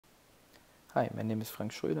Hi, my name is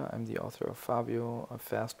Frank Schröder. I'm the author of Fabio, a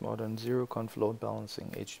fast, modern, zero-conf load balancing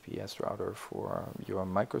HTTPS router for your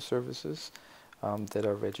microservices that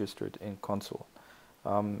are registered in console.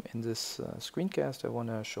 In this screencast, I want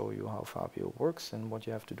to show you how Fabio works and what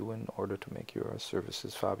you have to do in order to make your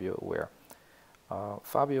services Fabio aware.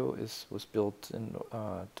 Fabio was built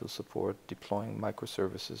to support deploying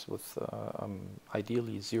microservices with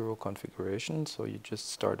ideally zero configuration, so you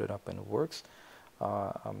just start it up and it works.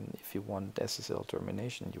 If you want SSL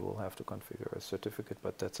termination, you will have to configure a certificate,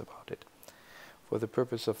 but that's about it. For the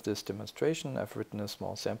purpose of this demonstration, I've written a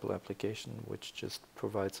small sample application which just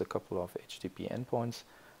provides a couple of HTTP endpoints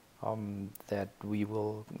that we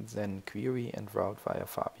will then query and route via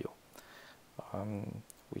Fabio.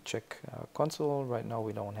 We check console. Right now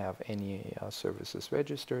we don't have any services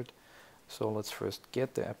registered, so let's first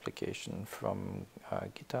get the application from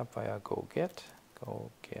GitHub via go get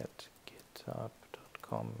github.com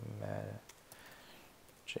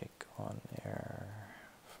magic on air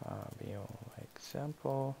Fabio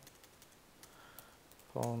example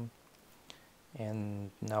phone,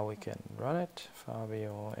 and now we can run it.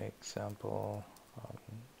 Fabio example,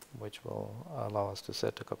 which will allow us to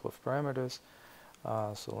set a couple of parameters.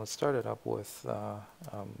 So let's start it up with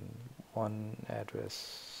one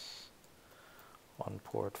address on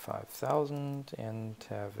port 5000 and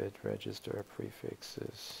have it register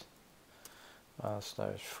prefixes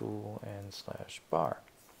 /foo and /bar.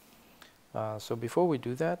 So before we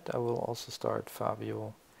do that, I will also start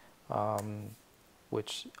Fabio,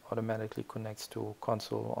 which automatically connects to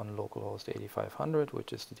console on localhost 8500,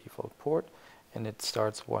 which is the default port, and it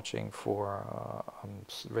starts watching for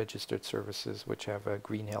registered services which have a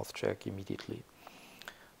green health check immediately.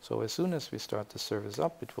 So as soon as we start the service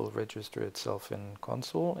up, it will register itself in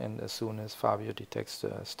console, and as soon as Fabio detects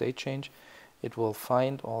the state change, it will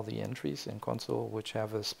find all the entries in console which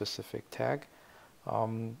have a specific tag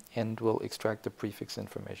and will extract the prefix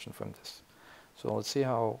information from this. So let's see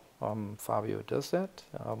how Fabio does that.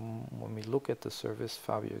 When we look at the service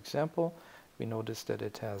Fabio example, we notice that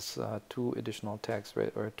it has two additional tags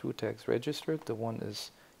two tags registered. The one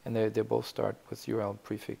is, and they both start with URL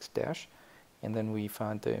prefix dash, and then we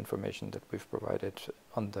find the information that we've provided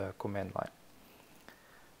on the command line.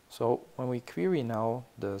 So when we query now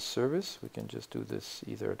the service, we can just do this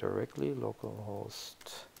either directly,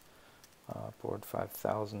 localhost port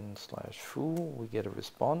 5000 /foo, we get a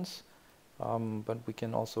response, but we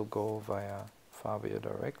can also go via Fabio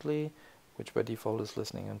directly, which by default is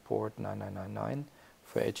listening on port 9999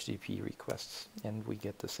 for HTTP requests, and we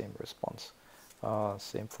get the same response.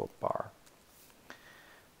 Same for bar.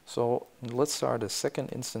 So let's start a second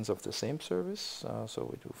instance of the same service. So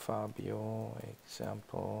we do Fabio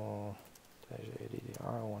example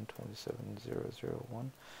 -addr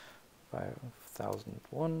 127.0.0.1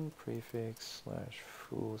 5001 prefix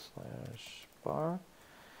 /foo /bar.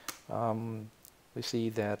 We see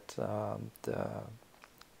that the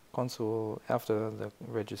console, after the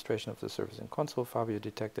registration of the service in console, Fabio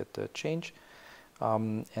detected the change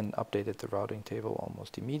and updated the routing table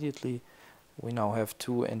almost immediately. We now have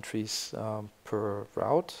two entries per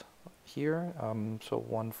route here, so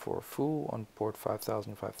one for foo on port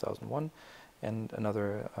 5000, 5001, and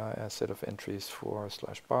another set of entries for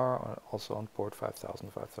 /bar also on port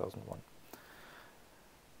 5000, 5001.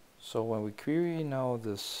 So when we query now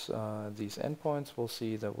these endpoints, we'll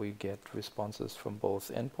see that we get responses from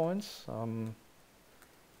both endpoints.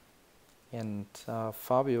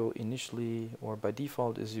 Fabio initially, or by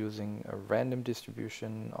default, is using a random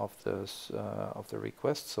distribution of the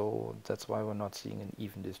request, so that's why we're not seeing an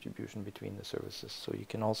even distribution between the services. So you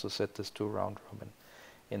can also set this to round robin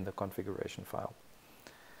in the configuration file.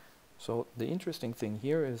 So the interesting thing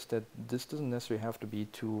here is that this doesn't necessarily have to be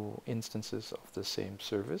two instances of the same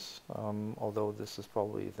service, although this is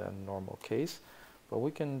probably the normal case. But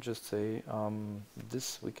we can just say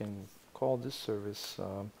we can call this service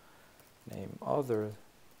name other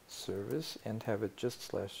service and have it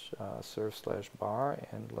just /serve /bar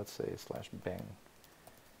and let's say /bang.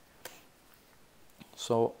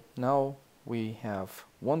 So now we have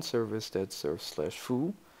one service that serves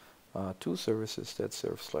 /foo, two services that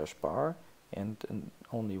serve /bar, and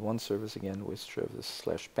only one service again which serves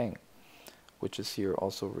 /bang, which is here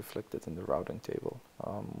also reflected in the routing table.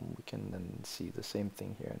 We can then see the same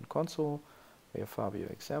thing here in console. We have Fabio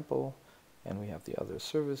example, and we have the other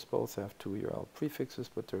service. Both have two URL prefixes,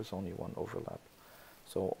 but there's only one overlap.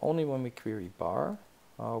 So only when we query bar,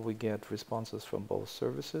 we get responses from both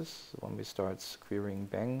services. When we start querying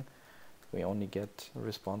bang, we only get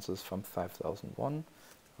responses from 5001.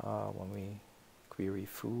 When we query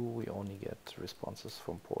foo, we only get responses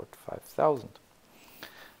from port 5000.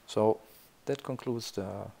 So that concludes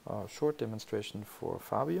the short demonstration for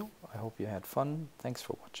Fabio. I hope you had fun. Thanks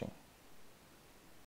for watching.